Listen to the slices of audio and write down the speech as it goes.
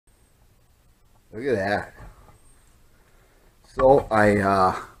Look at that. So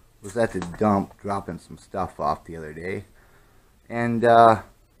I was at the dump dropping some stuff off the other day, and that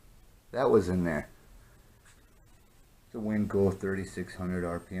was in there. It's a Winco 3600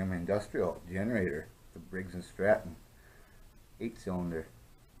 RPM industrial generator, the Briggs & Stratton 8-cylinder.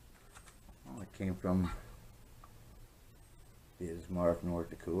 Well, it came from Bismarck, North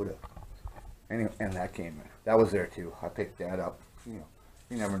Dakota. Anyway, and that was there too. I picked that up. You know,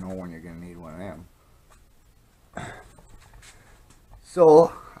 you never know when you're gonna need one of them.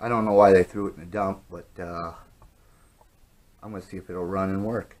 So I don't know why they threw it in the dump, but I'm gonna see if it'll run and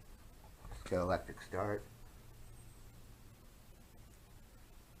work. It's got electric start.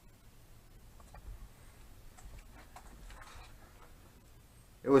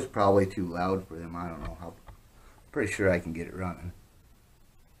 It was probably too loud for them. I don't know how. Pretty sure I can get it running.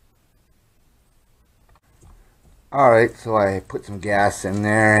 Alright, so I put some gas in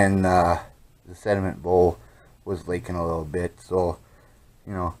there, and the sediment bowl was leaking a little bit, so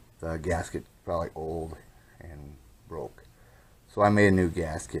you know, the gasket's probably old and broke. So I made a new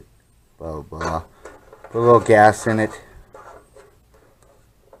gasket. Blah blah blah. Put a little gas in it.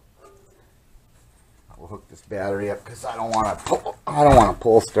 We'll hook this battery up because I don't want to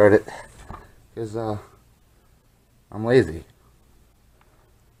pull start it because I'm lazy.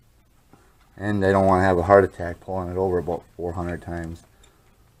 And I don't want to have a heart attack pulling it over about 400 times.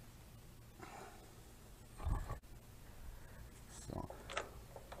 So,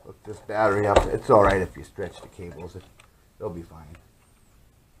 hook this battery up. It's alright if you stretch the cables. They'll be fine.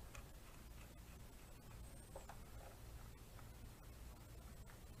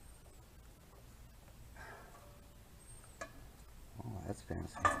 Oh, that's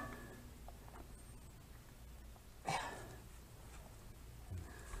fancy.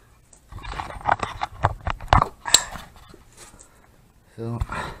 So,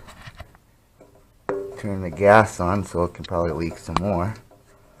 turn the gas on so it can probably leak some more.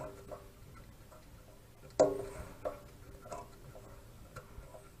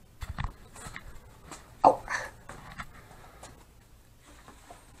 Oh.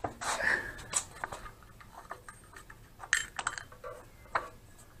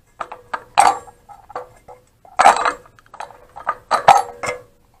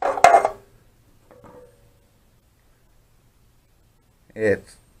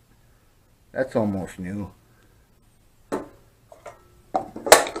 That's almost new.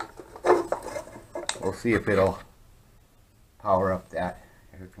 We'll see if it'll power up that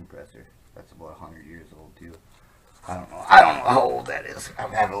air compressor. That's about 100 years old too. I don't know how old that is.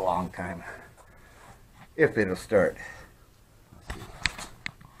 I've had it a long time. If it'll start. Let's see.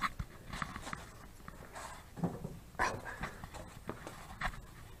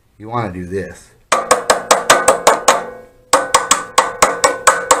 You want to do this.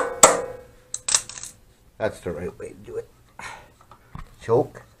 That's the right way to do it.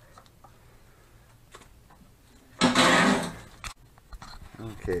 Choke.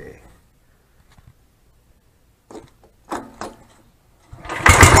 Okay.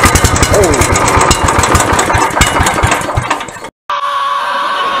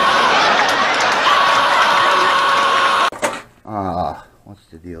 What's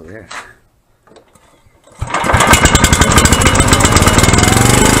the deal there?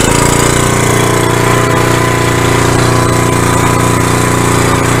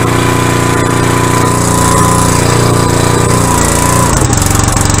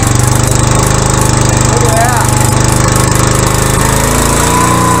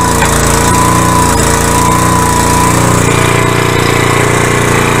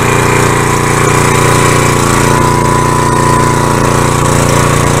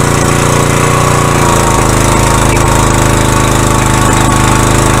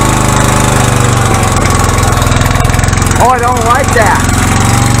 Oh, I don't like that.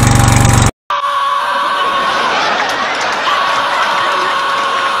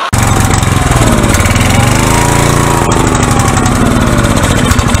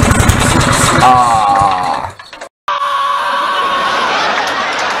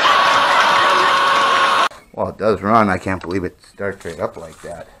 Well, it does run. I can't believe it starts right up like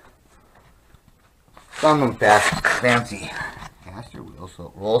that. Some of them fancy caster wheels, so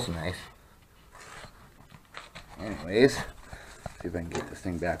it rolls nice. Anyways, see if I can get this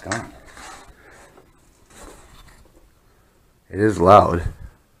thing back on. It is loud.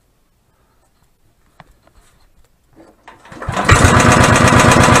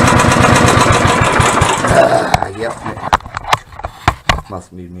 Yep.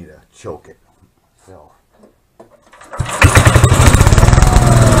 Must need me to choke it myself.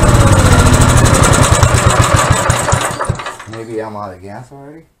 Maybe I'm out of gas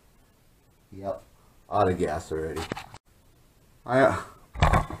already? Yep, out of gas already. I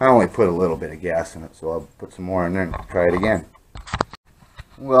only put a little bit of gas in it, so I'll put some more in there and try it again.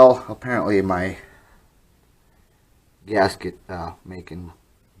 Well, apparently my gasket making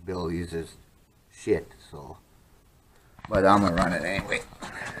bill uses shit, so, but I'm gonna run it anyway.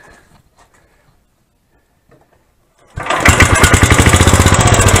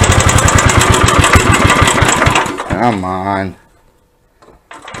 Come on.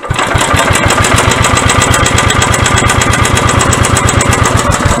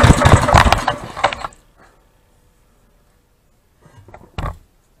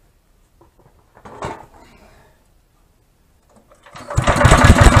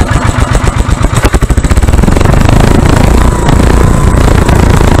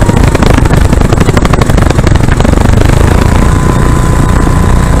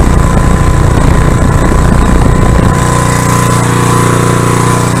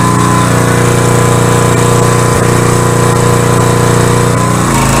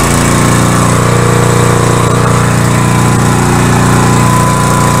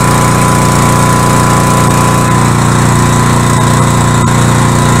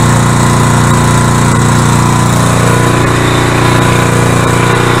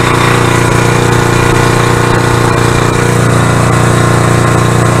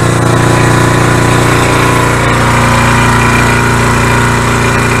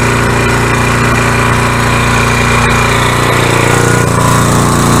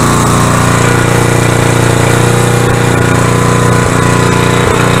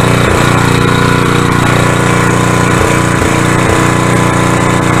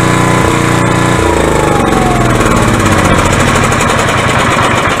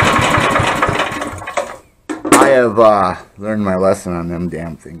 I have learned my lesson on them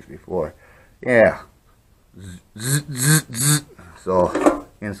damn things before. Yeah. Zzz, zzz, zzz. So,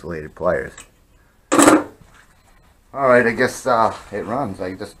 insulated pliers. Alright, I guess it runs.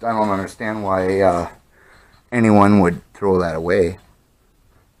 I don't understand why anyone would throw that away.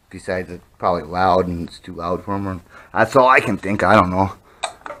 Besides, it's probably loud and it's too loud for them. That's all I can think. I don't know.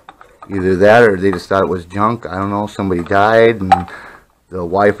 Either that or they just thought it was junk. I don't know. Somebody died and the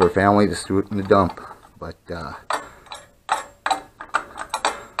wife or family just threw it in the dump. But I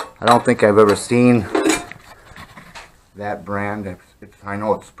don't think I've ever seen that brand. I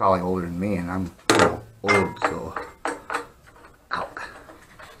know it's probably older than me, and I'm old, so. Ow.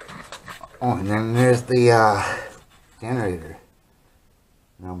 Oh, and then there's the generator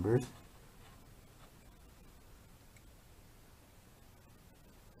numbers.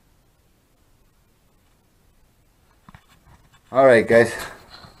 Alright, guys.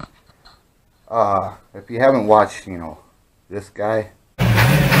 If you haven't watched, this guy.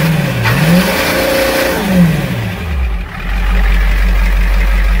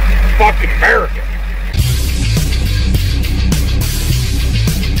 Fucking American.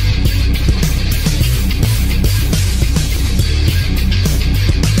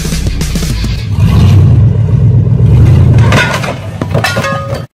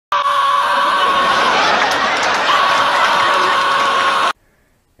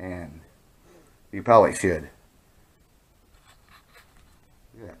 And you probably should.